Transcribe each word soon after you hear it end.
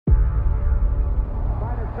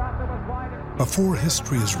Before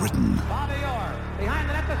history is written,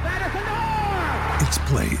 it's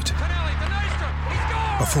played.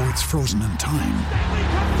 Before it's frozen in time,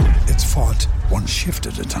 it's fought one shift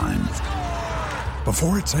at a time.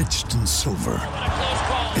 Before it's etched in silver,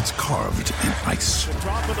 it's carved in ice.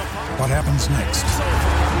 What happens next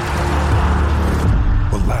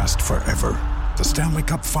will last forever. The Stanley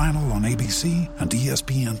Cup Final on ABC and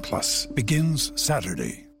ESPN Plus begins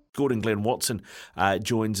Saturday. Gordon Glenn Watson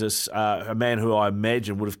joins us, a man who I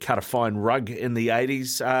imagine would have cut a fine rug in the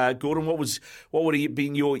 80s. Gordon, what would have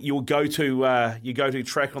been your go-to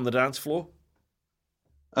track on the dance floor?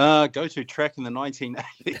 Go-to track in the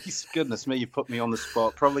 1980s? Goodness me, you put me on the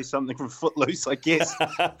spot. Probably something from Footloose, I guess.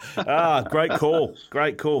 Great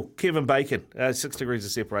call. Kevin Bacon, 6 Degrees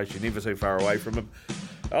of Separation, never too far away from him.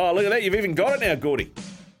 Oh, look at that, you've even got it now, Gordy.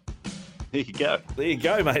 There you go. There you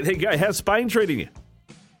go, mate. There you go. How's Spain treating you?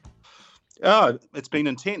 Oh, it's been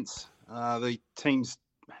intense. The team's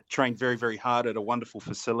trained very, very hard at a wonderful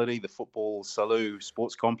facility, the Football Salou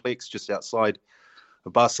Sports Complex, just outside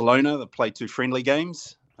of Barcelona. They played 2 friendly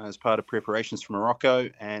games as part of preparations for Morocco,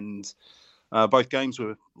 and both games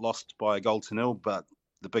were lost by a 0-0, but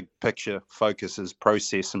the big picture focus is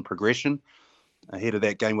process and progression ahead of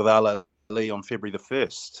that game with Al Ahly on February the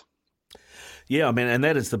 1st. Yeah, I mean, and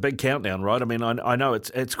that is the big countdown, right? I mean, I know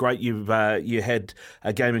it's great. You had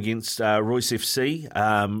a game against Royce FC,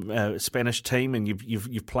 a Spanish team, and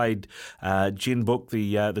you've played Jeonbuk,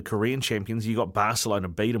 the Korean champions. You got Barcelona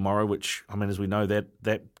B tomorrow, which, I mean, as we know,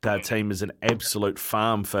 that team is an absolute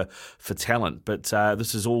farm for talent. But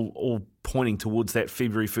this is all pointing towards that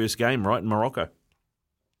February 1st game, right, in Morocco.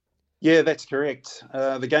 Yeah, that's correct.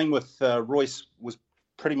 The game with Royce was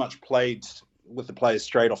pretty much played with the players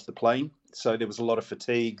straight off the plane. So there was a lot of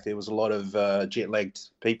fatigue. There was a lot of jet-lagged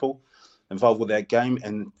people involved with that game.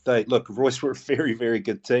 And Royce were a very, very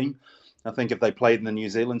good team. I think if they played in the New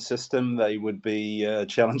Zealand system, they would be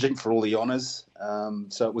challenging for all the honours.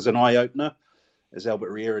 So it was an eye-opener, as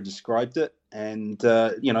Albert Riera described it. And,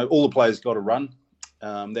 all the players got a run.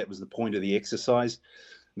 That was the point of the exercise.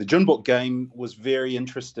 The Jeonbuk game was very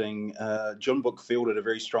interesting. Jeonbuk fielded a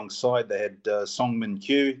very strong side. They had Song Min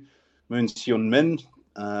Kyu, Moon Seon Min,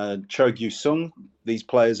 Cho Gyu Sung. These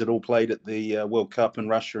players had all played at the World Cup in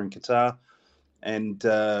Russia and Qatar. And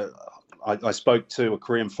I spoke to a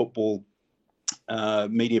Korean football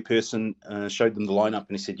media person, showed them the lineup,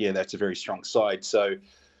 and he said, yeah, that's a very strong side. So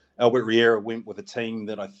Albert Riera went with a team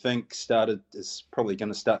that I think is probably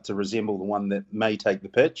going to start to resemble the one that may take the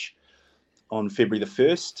pitch on February the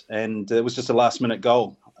 1st. And it was just a last-minute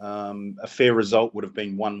goal. A fair result would have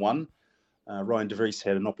been 1-1. Ryan de Vries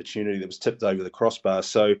had an opportunity that was tipped over the crossbar.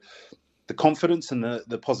 So the confidence and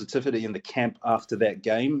the positivity in the camp after that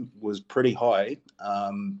game was pretty high.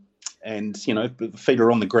 And, the feet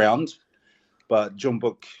are on the ground. But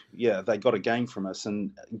Jeonbuk, they got a game from us.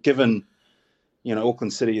 And given,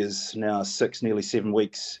 Auckland City is now nearly 7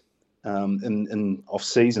 weeks in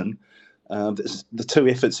off-season, the 2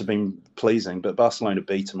 efforts have been pleasing. But Barcelona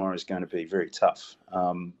B tomorrow is going to be very tough.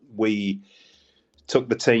 We took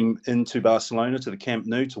the team into Barcelona to the Camp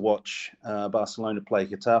Nou to watch Barcelona play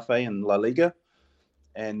Getafe in La Liga.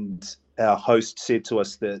 And our host said to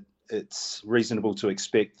us that it's reasonable to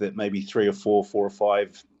expect that maybe 3 or 4 or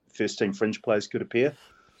 5 first-team fringe players could appear.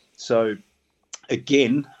 So,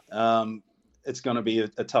 again, it's going to be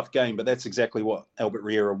a tough game, but that's exactly what Albert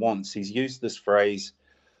Riera wants. He's used this phrase,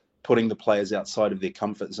 putting the players outside of their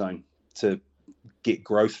comfort zone to get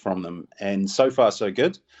growth from them. And so far, so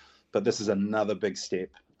good. But this is another big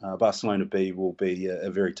step. Barcelona B will be a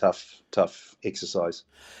very tough exercise.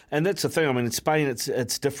 And that's the thing. I mean, in Spain,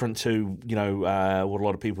 it's different to what a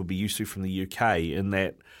lot of people would be used to from the UK. In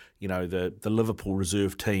that the Liverpool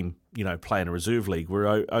reserve team play in a reserve league.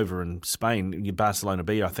 We're over in Spain. Barcelona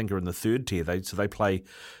B, I think, are in the 3rd tier. They play.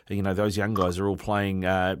 Those young guys are all playing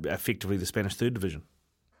effectively the Spanish 3rd division.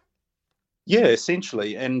 Yeah,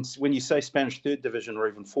 essentially. And when you say Spanish 3rd division or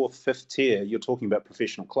even 4th, 5th tier, you're talking about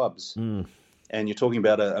professional clubs. Mm. And you're talking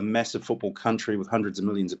about a massive football country with hundreds of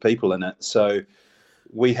millions of people in it. So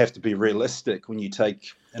we have to be realistic when you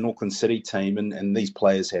take an Auckland City team and these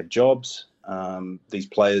players have jobs. These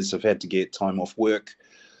players have had to get time off work.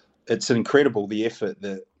 It's incredible the effort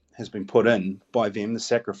that has been put in by them, the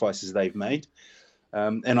sacrifices they've made.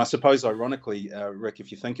 And I suppose, ironically, Rick,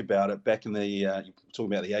 if you think about it, back in you're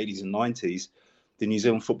talking about the 80s and 90s, the New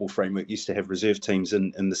Zealand Football Framework used to have reserve teams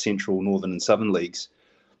in the Central, Northern and Southern leagues.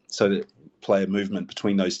 So that player movement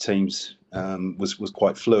between those teams was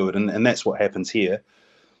quite fluid. And that's what happens here.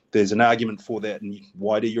 There's an argument for that in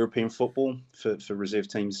wider European football for reserve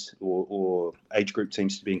teams or age group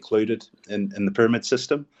teams to be included in the pyramid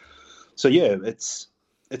system. So yeah, it's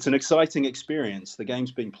an exciting experience. The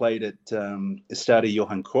game's being played at Estadio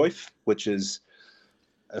Johan Cruyff, which is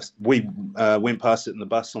we went past it in the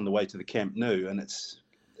bus on the way to the Camp Nou, and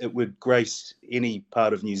it would grace any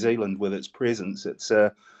part of New Zealand with its presence. It's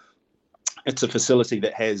a facility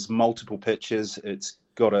that has multiple pitches. It's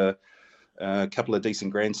got a couple of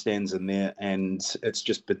decent grandstands in there, and it's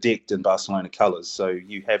just bedecked in Barcelona colours. So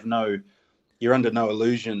you're under no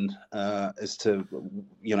illusion as to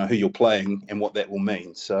who you're playing and what that will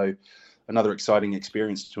mean. So another exciting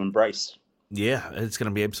experience to embrace. Yeah, it's going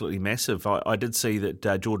to be absolutely massive. I did see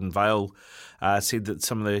that Jordan Vale said that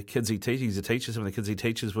some of the kids he teaches, some of the kids he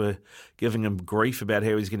teaches were giving him grief about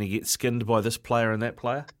how he's going to get skinned by this player and that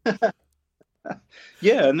player.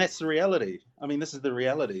 Yeah, and that's the reality. I mean, this is the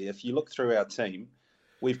reality. If you look through our team,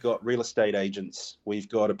 we've got real estate agents, we've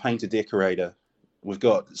got a painter decorator, we've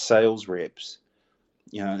got sales reps,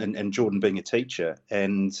 and Jordan being a teacher.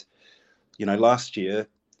 And, last year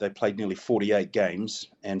they played nearly 48 games,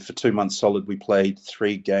 and for 2 months solid, we played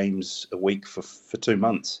 3 games a week for 2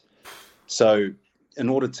 months. So in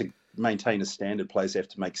order to maintain a standard, players have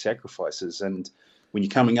to make sacrifices. And when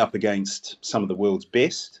you're coming up against some of the world's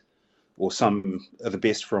best, or some of the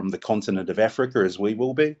best from the continent of Africa, as we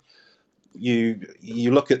will be, you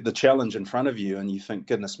look at the challenge in front of you and you think,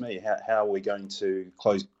 goodness me, how are we going to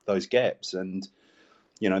close those gaps? And,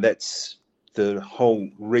 that's the whole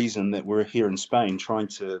reason that we're here in Spain, trying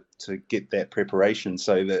to get that preparation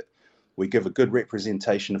so that we give a good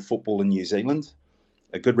representation of football in New Zealand,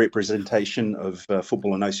 a good representation of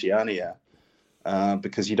football in Oceania,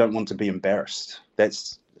 because you don't want to be embarrassed.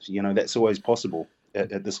 That's always possible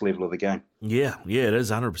at this level of the game. Yeah, it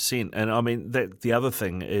is 100%. And I mean, the other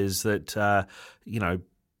thing is that,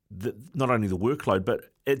 not only the workload, but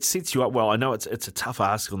it sets you up well. I know it's a tough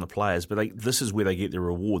ask on the players, but this is where they get their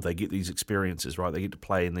reward. They get these experiences, right? They get to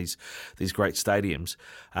play in these great stadiums.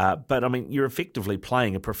 But I mean, you're effectively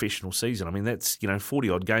playing a professional season. I mean, that's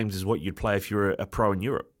 40-odd games is what you'd play if you're a pro in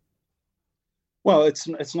Europe. Well,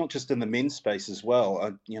 it's not just in the men's space as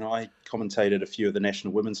well. I commentated a few of the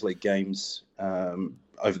National Women's League games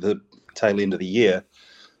over the tail end of the year,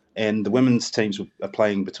 and the women's teams are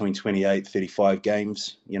playing between 28, 35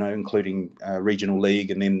 games, including regional league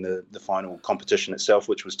and then the final competition itself,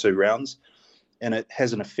 which was 2 rounds. And it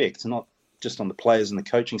has an effect, not just on the players and the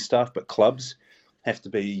coaching staff, but clubs have to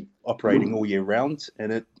be operating all year round,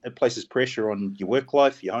 and it places pressure on your work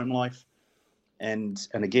life, your home life. And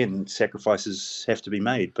again, sacrifices have to be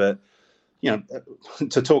made. But,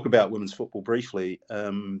 to talk about women's football briefly,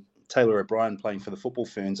 Taylor O'Brien playing for the Football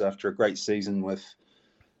Ferns after a great season with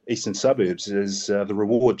Eastern Suburbs is the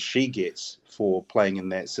reward she gets for playing in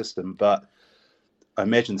that system. But I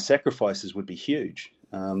imagine the sacrifices would be huge.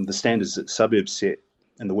 The standards that Suburbs set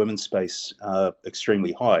in the women's space are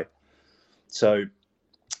extremely high. So,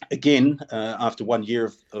 again, after 1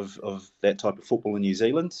 year of that type of football in New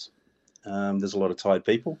Zealand, there's a lot of tired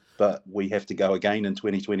people, but we have to go again in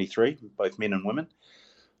 2023, both men and women,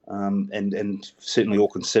 and certainly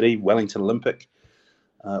Auckland City, Wellington Olympic,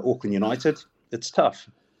 Auckland United. It's tough.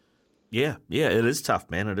 Yeah, it is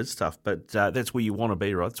tough, man. It is tough, but that's where you want to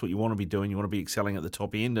be, right? That's what you want to be doing. You want to be excelling at the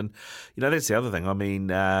top end, and that's the other thing. I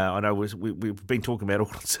mean, I know we've been talking about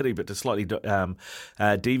Auckland City, but to slightly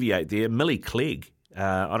deviate there, Millie Clegg.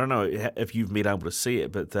 I don't know if you've been able to see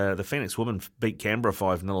it, but the Phoenix women beat Canberra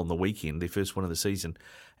 5-0 on the weekend, their first win of the season.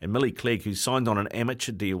 And Millie Clegg, who signed on an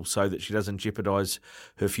amateur deal so that she doesn't jeopardise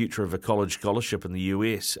her future of a college scholarship in the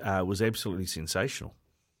US, was absolutely sensational.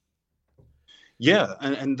 Yeah,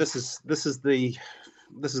 and this is the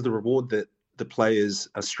reward that the players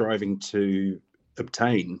are striving to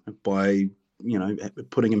obtain by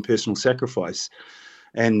putting in personal sacrifice,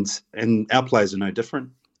 and our players are no different.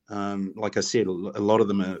 Like I said, a lot of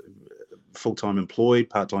them are full-time employed,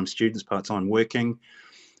 part-time students, part-time working.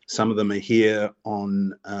 Some of them are here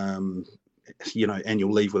on,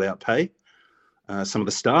 annual leave without pay. Some of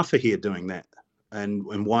the staff are here doing that.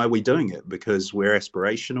 And why are we doing it? Because we're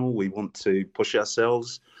aspirational. We want to push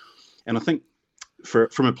ourselves. And I think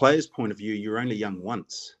from a player's point of view, you're only young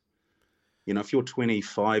once. If you're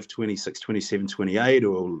 25, 26, 27, 28,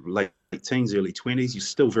 or late teens, early 20s, you're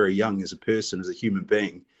still very young as a person, as a human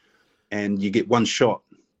being. And you get one shot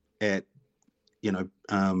at,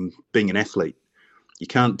 being an athlete. You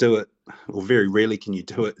can't do it, or very rarely can you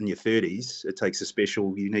do it in your 30s. It takes a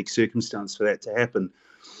special, unique circumstance for that to happen.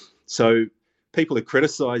 So people who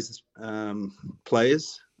criticise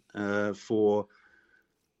players for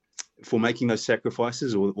making those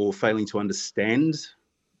sacrifices or failing to understand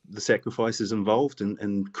the sacrifices involved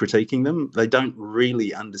and critiquing them, they don't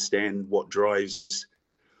really understand what drives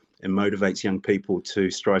and motivates young people to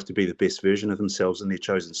strive to be the best version of themselves in their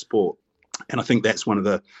chosen sport. And I think that's one of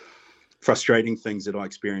the frustrating things that I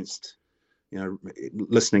experienced,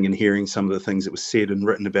 listening and hearing some of the things that was said and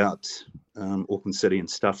written about Auckland City and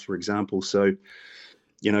stuff, for example. So,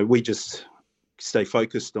 we just stay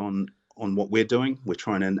focused on what we're doing. We're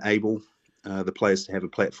trying to enable the players to have a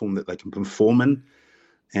platform that they can perform in.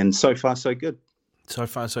 And so far, so good. So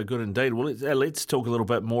far, so good indeed. Well, let's talk a little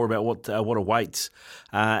bit more about what awaits.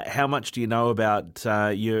 How much do you know about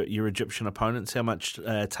your Egyptian opponents? How much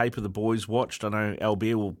tape of the boys watched? I know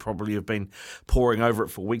Albert will probably have been poring over it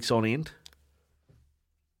for weeks on end.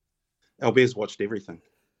 Albert's watched everything.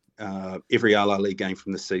 Every Al Ahly game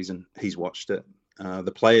from this season, he's watched it.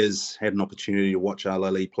 The players had an opportunity to watch Al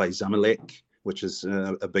Ahly play Zamalek, which is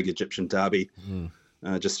a big Egyptian derby,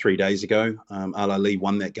 just 3 days ago. Al Ahly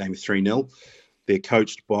won that game 3-0. They're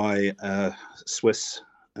coached by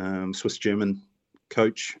Swiss-German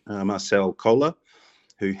coach, Marcel Koller,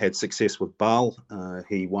 who had success with Bâle.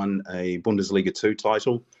 He won a Bundesliga 2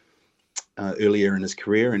 title earlier in his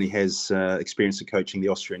career, and he has experience of coaching the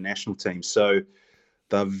Austrian national team. So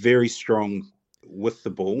they're very strong with the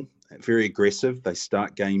ball, very aggressive. They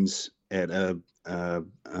start games at a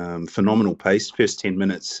phenomenal pace. First 10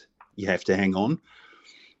 minutes, you have to hang on.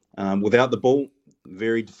 Without the ball,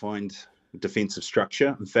 very defined defensive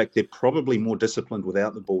structure. In fact, they're probably more disciplined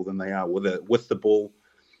without the ball than they are with it. With the ball,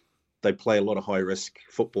 they play a lot of high-risk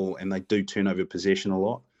football, and they do turn over possession a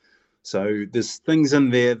lot. So there's things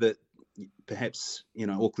in there that perhaps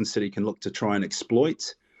Auckland City can look to try and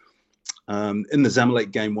exploit. In the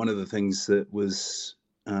Zamalek game, one of the things that was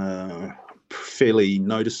fairly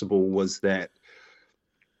noticeable was that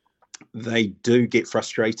they do get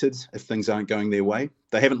frustrated if things aren't going their way.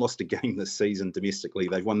 They haven't lost a game this season domestically.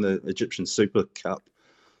 They've won the Egyptian Super Cup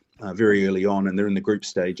very early on, and they're in the group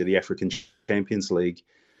stage of the African Champions League.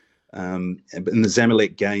 But in the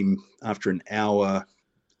Zamalek game, after an hour,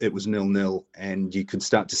 it was 0-0, and you could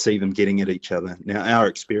start to see them getting at each other. Now, our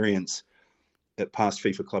experience at past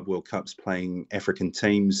FIFA Club World Cups playing African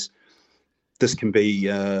teams, this can be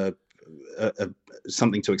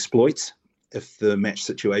something to exploit. If the match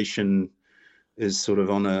situation is sort of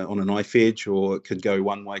on a knife edge, or it could go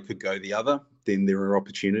one way, could go the other, then there are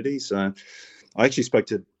opportunities. I actually spoke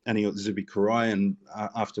to Aniot Zubi-Karai and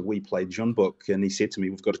after we played Jeonbuk, and he said to me,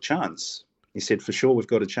 "We've got a chance." He said, "For sure, we've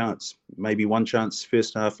got a chance. Maybe one chance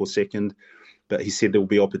first half or second," but he said there will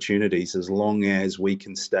be opportunities as long as we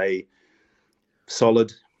can stay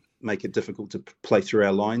solid, make it difficult to play through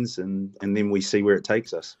our lines, and then we see where it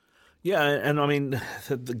takes us. Yeah, and I mean,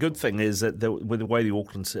 the good thing is that with the way the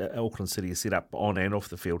Auckland City is set up on and off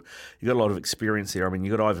the field, you've got a lot of experience there. I mean,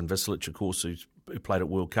 you've got Ivan Vislic, of course, who played at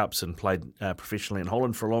World Cups and played professionally in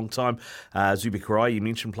Holland for a long time. Zubi-Karai, you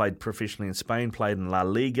mentioned, played professionally in Spain, played in La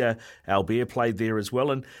Liga. Albert played there as well.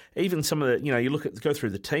 And even some of the, you go through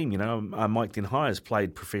the team, Mike Den Heijers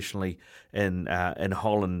played professionally in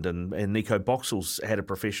Holland, and Nico Boxall's had a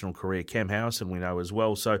professional career. Cam Howison we know as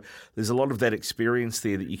well. So there's a lot of that experience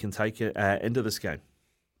there that you can take into this game.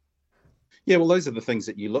 Yeah, well, those are the things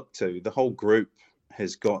that you look to. The whole group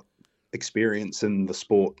has got experience in the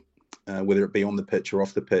sport, whether it be on the pitch or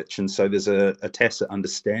off the pitch. And so there's a tacit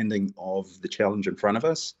understanding of the challenge in front of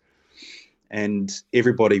us. And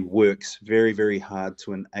everybody works very, very hard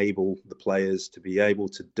to enable the players to be able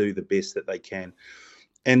to do the best that they can.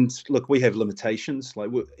 And look, we have limitations. Like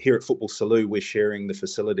here at Football Salou, we're sharing the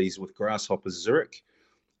facilities with Grasshoppers Zurich,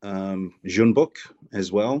 Jeonbuk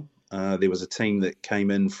as well. There was a team that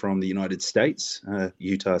came in from the United States,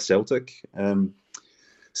 Utah Celtic. And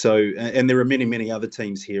there are many, many other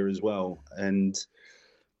teams here as well. And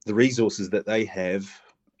the resources that they have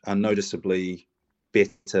are noticeably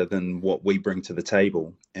better than what we bring to the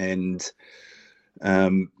table. And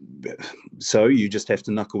so you just have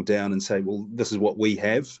to knuckle down and say, well, this is what we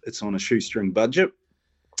have. It's on a shoestring budget.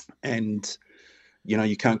 And,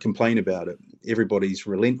 you can't complain about it. Everybody's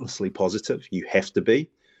relentlessly positive. You have to be.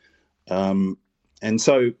 And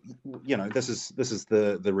so, this is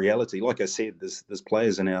the reality. Like I said, there's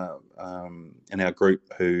players in our group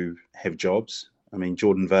who have jobs. I mean,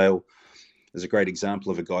 Jordan Vale is a great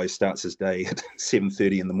example of a guy who starts his day at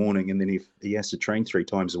 7:30 in the morning, and then he has to train 3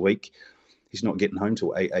 times a week. He's not getting home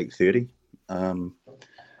till 8:30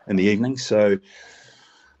 in the evening. So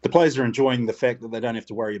the players are enjoying the fact that they don't have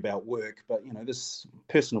to worry about work. But there's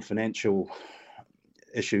personal financial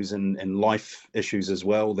issues and life issues as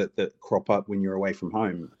well that crop up when you're away from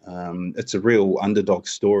home. It's a real underdog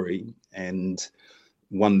story, and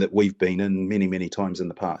one that we've been in many, many times in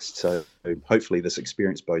the past. So hopefully this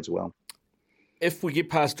experience bodes well. If we get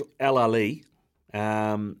past Al Ahly,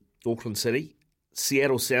 Auckland City,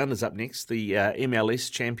 Seattle Sounders up next, the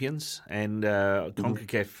MLS champions and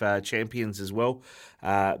CONCACAF champions as well.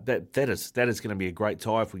 That is going to be a great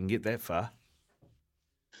tie if we can get that far.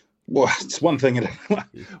 Well, it's one thing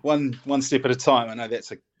one step at a time. I know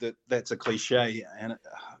that's a cliche, and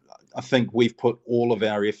I think we've put all of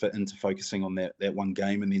our effort into focusing on that one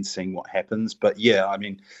game and then seeing what happens. But yeah, I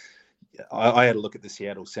mean, I had a look at the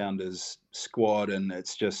Seattle Sounders squad, and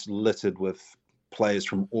it's just littered with players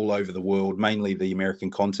from all over the world, mainly the American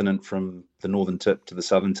continent, from the northern tip to the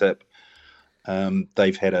southern tip.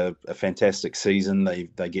 They've had a fantastic season. They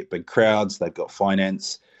get big crowds. They've got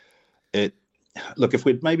finance. Look, if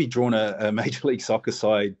we'd maybe drawn a Major League Soccer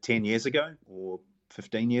side 10 years ago or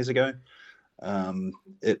 15 years ago,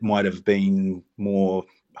 it might have been more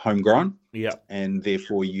homegrown. Yeah. And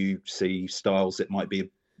therefore you see styles that might be a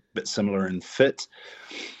bit similar in fit.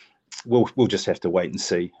 We'll just have to wait and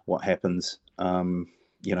see what happens.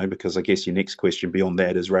 Because I guess your next question beyond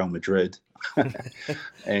that is Real Madrid.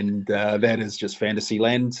 And that is just fantasy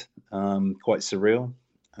land, quite surreal.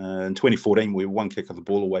 In 2014, we were one kick of the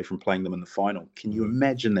ball away from playing them in the final. Can you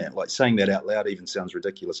imagine that? Like, saying that out loud even sounds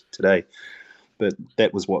ridiculous today. But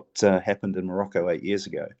that was what happened in Morocco 8 years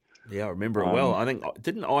ago. Yeah, I remember it well. I think,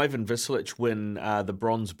 didn't Ivan Vislic win the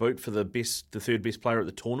bronze boot for the third best player at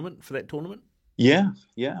the tournament for that tournament? Yeah.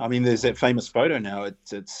 I mean, there's that famous photo now.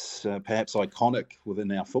 It's perhaps iconic within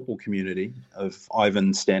our football community of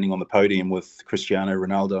Ivan standing on the podium with Cristiano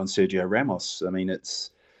Ronaldo and Sergio Ramos. I mean,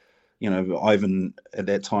 Ivan at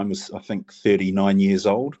that time was, I think, 39 years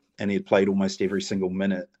old, and he had played almost every single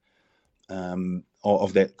minute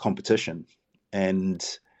of that competition. And,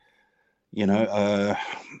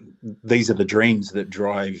 these are the dreams that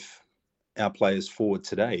drive our players forward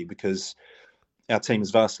today, because our team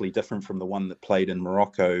is vastly different from the one that played in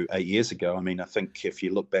Morocco 8 years ago. I mean, I think if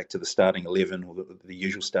you look back to the starting 11 or the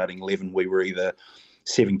usual starting 11, we were either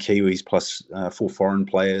 7 Kiwis plus 4 foreign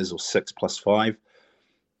players or 6 plus 5.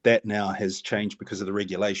 That now has changed because of the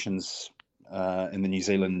regulations in the New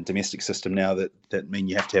Zealand domestic system now that mean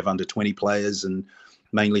you have to have under 20 players and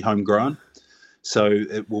mainly homegrown. So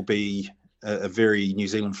it will be a very New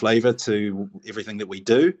Zealand flavour to everything that we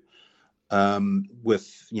do.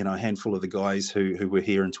 With a handful of the guys who were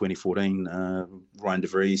here in 2014, Ryan De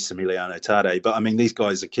Vries, Emiliano Tade. But I mean, these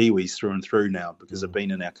guys are Kiwis through and through now because they've been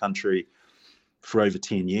in our country for over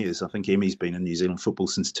 10 years. I think Emmy's been in New Zealand football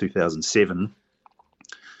since 2007.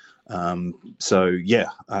 So yeah,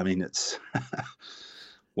 I mean, it's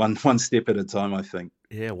one step at a time, I think.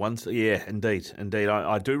 Yeah, indeed.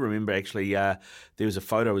 I do remember actually there was a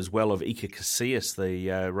photo as well of Iker Casillas,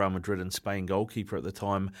 the Real Madrid and Spain goalkeeper at the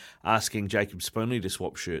time, asking Jacob Spoonley to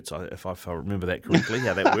swap shirts. If I remember that correctly,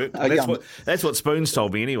 how that worked. That's what Spoons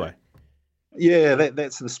told me anyway. Yeah,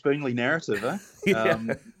 that's the Spoonley narrative, eh?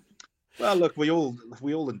 Yeah. Well, look, we all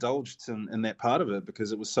indulged in that part of it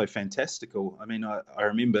because it was so fantastical. I mean, I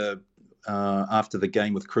remember after the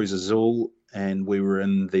game with Cruz Azul, and we were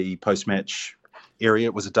in the post-match area.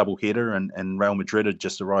 It was a double header, and Real Madrid had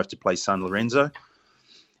just arrived to play San Lorenzo.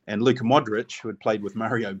 And Luka Modric, who had played with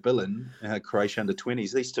Mario Bilin, Croatia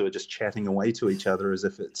under-20s, these two are just chatting away to each other as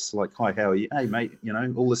if it's like, hi, how are you? Hey, mate,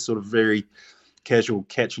 all this sort of very casual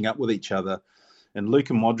catching up with each other. And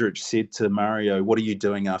Luka Modric said to Mario, what are you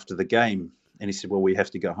doing after the game? And he said, well, we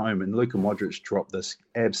have to go home. And Luka Modric dropped this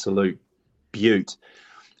absolute beaut.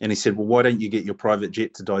 And he said, well, why don't you get your private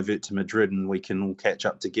jet to divert to Madrid and we can all catch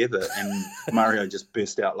up together? And Mario just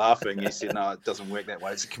burst out laughing. He said, no, it doesn't work that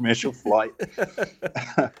way. It's a commercial flight.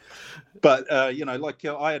 But, I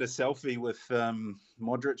had a selfie with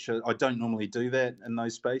Modric. I don't normally do that in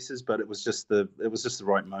those spaces, but it was just the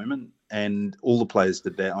right moment. And all the players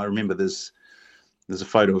did that. I remember there's a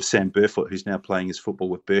photo of Sam Burfoot, who's now playing his football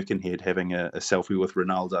with Birkenhead, having a selfie with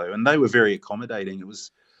Ronaldo. And they were very accommodating. It was...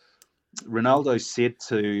 Ronaldo said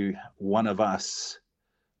to one of us,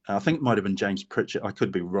 I think it might have been James Pritchard, I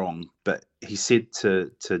could be wrong, but he said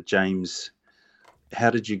to James, how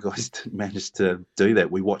did you guys manage to do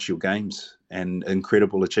that? We watch your games, and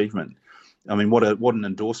incredible achievement. I mean, what an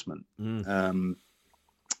endorsement. And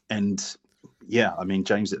yeah, I mean,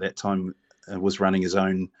 James at that time was running his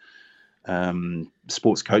own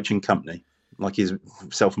sports coaching company, like he's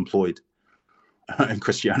self-employed. And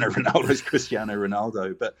Cristiano Ronaldo's Cristiano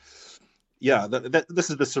Ronaldo. But yeah, this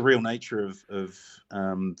is the surreal nature of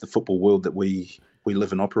the football world that we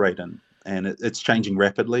live and operate in, and it's changing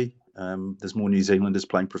rapidly. There's more New Zealanders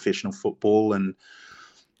playing professional football, and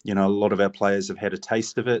a lot of our players have had a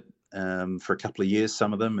taste of it for a couple of years,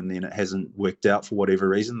 some of them, and then it hasn't worked out for whatever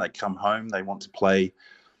reason. They come home, they want to play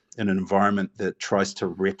in an environment that tries to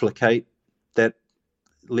replicate that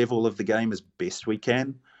level of the game as best we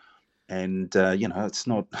can. And, it's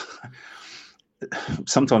not...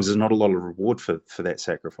 sometimes there's not a lot of reward for that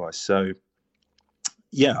sacrifice. So,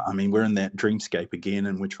 yeah, I mean, we're in that dreamscape again,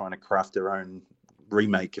 and we're trying to craft our own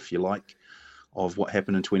remake, if you like, of what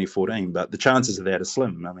happened in 2014. But the chances of that are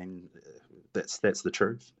slim. I mean, that's the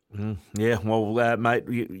truth. Yeah, well, mate,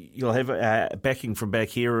 you'll have backing from back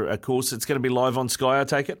here, of course. It's going to be live on Sky, I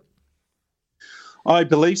take it? I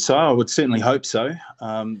believe so. I would certainly hope so.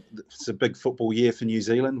 It's a big football year for New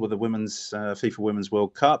Zealand with the women's FIFA Women's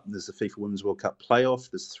World Cup. There's the FIFA Women's World Cup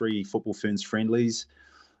playoff. There's 3 Football Ferns friendlies.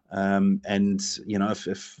 And,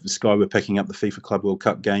 if Sky were picking up the FIFA Club World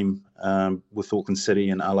Cup game with Auckland City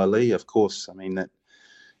and Al Ahly, of course, I mean, that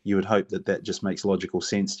you would hope that just makes logical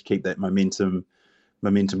sense to keep that momentum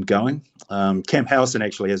going. Cam Howson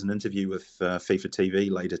actually has an interview with FIFA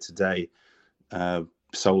TV later today,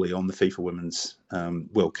 solely on the FIFA Women's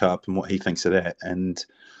World Cup and what he thinks of that. And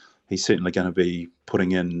he's certainly going to be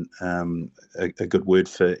putting in a good word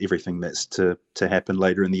for everything that's to happen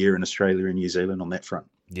later in the year in Australia and New Zealand on that front.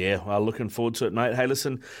 Yeah, well, looking forward to it, mate. Hey,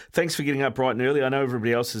 listen, thanks for getting up bright and early. I know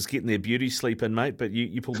everybody else is getting their beauty sleep in, mate, but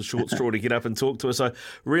you pulled the short straw to get up and talk to us. I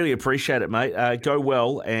really appreciate it, mate. Go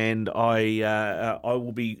well, and I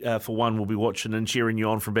will be, for one, will be watching and cheering you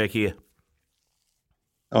on from back here.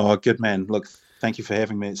 Oh, good man. Look, thank you for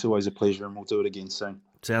having me. It's always a pleasure, and we'll do it again soon.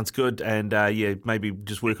 Sounds good, and maybe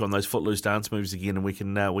just work on those footloose dance moves again, and we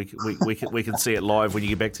can see it live when you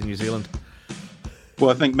get back to New Zealand. Well,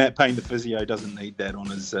 I think Matt Payne, the physio, doesn't need that on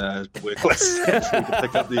his work list to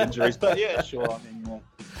pick up the injuries. But yeah, sure. I mean,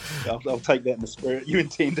 I'll take that in the spirit you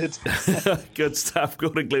intended. Good stuff.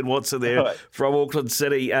 Gordon Glenn Watson there from Auckland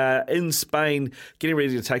City in Spain, getting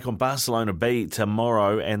ready to take on Barcelona B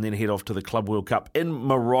tomorrow and then head off to the Club World Cup in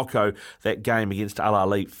Morocco. That game against Al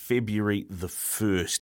Ahly, February the 1st.